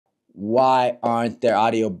Why aren't there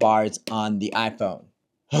audio bars on the iPhone?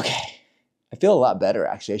 Okay, I feel a lot better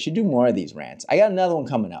actually. I should do more of these rants. I got another one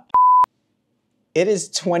coming up. It is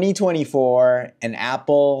 2024 and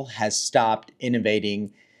Apple has stopped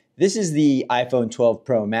innovating. This is the iPhone 12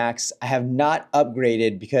 Pro Max. I have not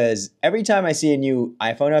upgraded because every time I see a new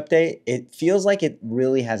iPhone update, it feels like it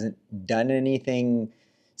really hasn't done anything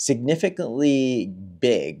significantly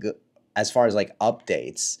big as far as like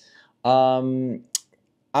updates.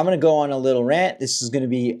 I'm gonna go on a little rant. This is gonna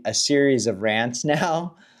be a series of rants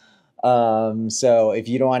now. So if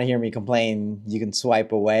you don't want to hear me complain, you can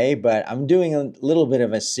swipe away, but I'm doing a little bit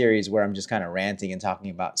of a series where I'm just kind of ranting and talking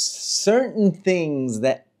about certain things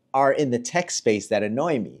that are in the tech space that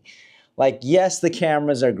annoy me. Like, yes, the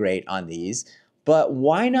cameras are great on these, but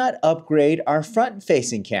why not upgrade our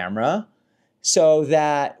front-facing camera so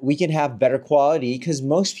that we can have better quality? Because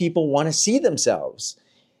most people want to see themselves.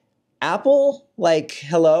 Apple, like,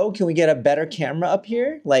 hello, can we get a better camera up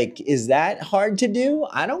here? Like, is that hard to do?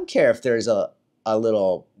 I don't care if there's a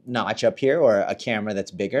little notch up here or a camera that's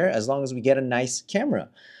bigger, as long as we get a nice camera.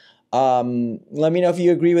 Let me know if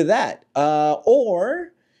you agree with that.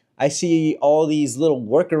 Or I see all these little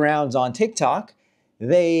workarounds on TikTok.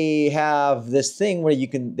 They have this thing where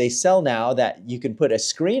they sell now that you can put a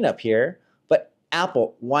screen up here, but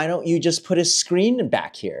Apple, why don't you just put a screen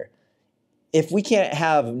back here? If we can't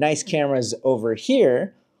have nice cameras over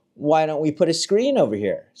here, why don't we put a screen over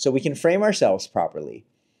here so we can frame ourselves properly?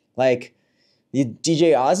 Like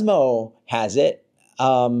DJ Osmo has it.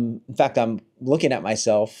 In fact, I'm looking at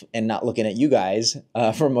myself and not looking at you guys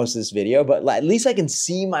for most of this video, but at least I can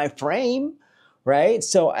see my frame, right?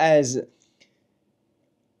 So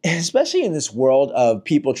especially in this world of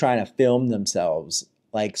people trying to film themselves,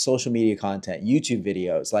 like social media content, YouTube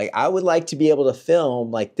videos. Like, I would like to be able to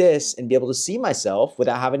film like this and be able to see myself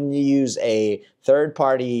without having to use a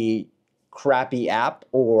third-party crappy app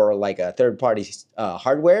or like a third-party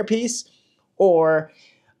hardware piece, or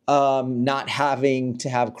not having to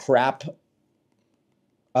have a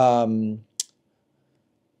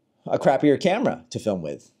crappier camera to film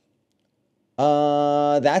with.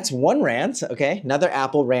 That's one rant, okay? Another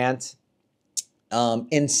Apple rant.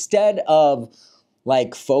 Instead of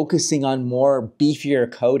like focusing on more beefier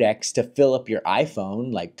codecs to fill up your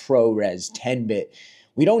iPhone, like ProRes 10-bit.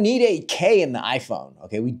 We don't need 8K in the iPhone,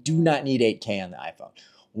 okay? We do not need 8K on the iPhone.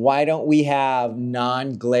 Why don't we have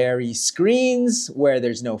non-glary screens where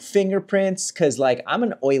there's no fingerprints? Because like, I'm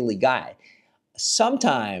an oily guy.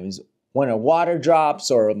 Sometimes when a water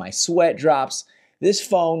drops or my sweat drops, this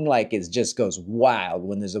phone like just goes wild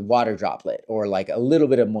when there's a water droplet or like a little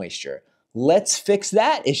bit of moisture. Let's fix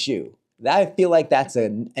that issue. I feel like that's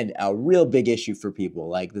a real big issue for people,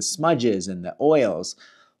 like the smudges and the oils.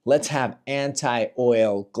 Let's have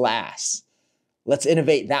anti-oil glass. Let's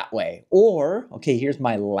innovate that way. Or, okay, here's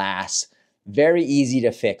my last, very easy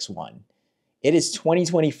to fix one. It is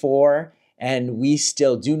 2024 and we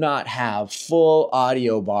still do not have full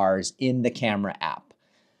audio bars in the camera app.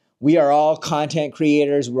 We are all content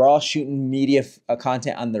creators. We're all shooting media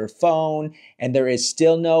content on their phone, and there is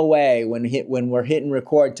still no way when we're hitting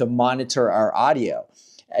record to monitor our audio,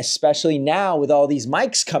 especially now with all these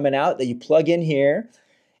mics coming out that you plug in here,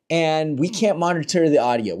 and we can't monitor the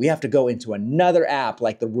audio. We have to go into another app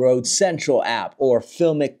like the Rode Central app or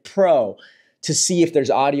Filmic Pro to see if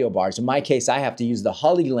there's audio bars. In my case, I have to use the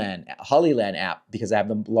Hollyland app because I have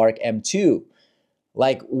the Lark M2.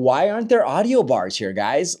 Like, why aren't there audio bars here,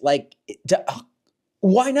 guys? Like,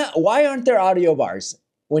 why not? Why aren't there audio bars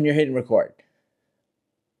when you're hitting record?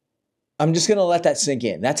 I'm just gonna let that sink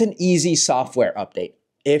in. That's an easy software update.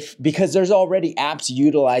 Because there's already apps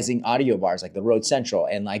utilizing audio bars like the Rode Central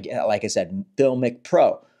and like I said, Filmic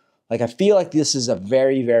Pro. Like, I feel like this is a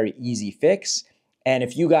very, very easy fix. And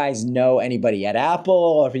if you guys know anybody at Apple,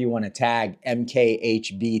 or if you want to tag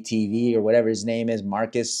MKHBTV or whatever his name is,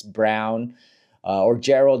 Marcus Brown, or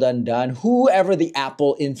Gerald Undone, whoever the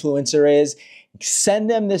Apple influencer is, send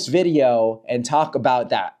them this video and talk about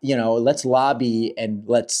that. You know, let's lobby and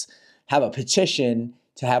let's have a petition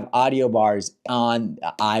to have audio bars on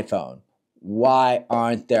the iPhone. Why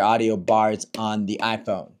aren't there audio bars on the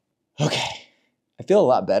iPhone? Okay, I feel a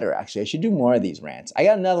lot better actually. I should do more of these rants. I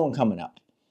got another one coming up.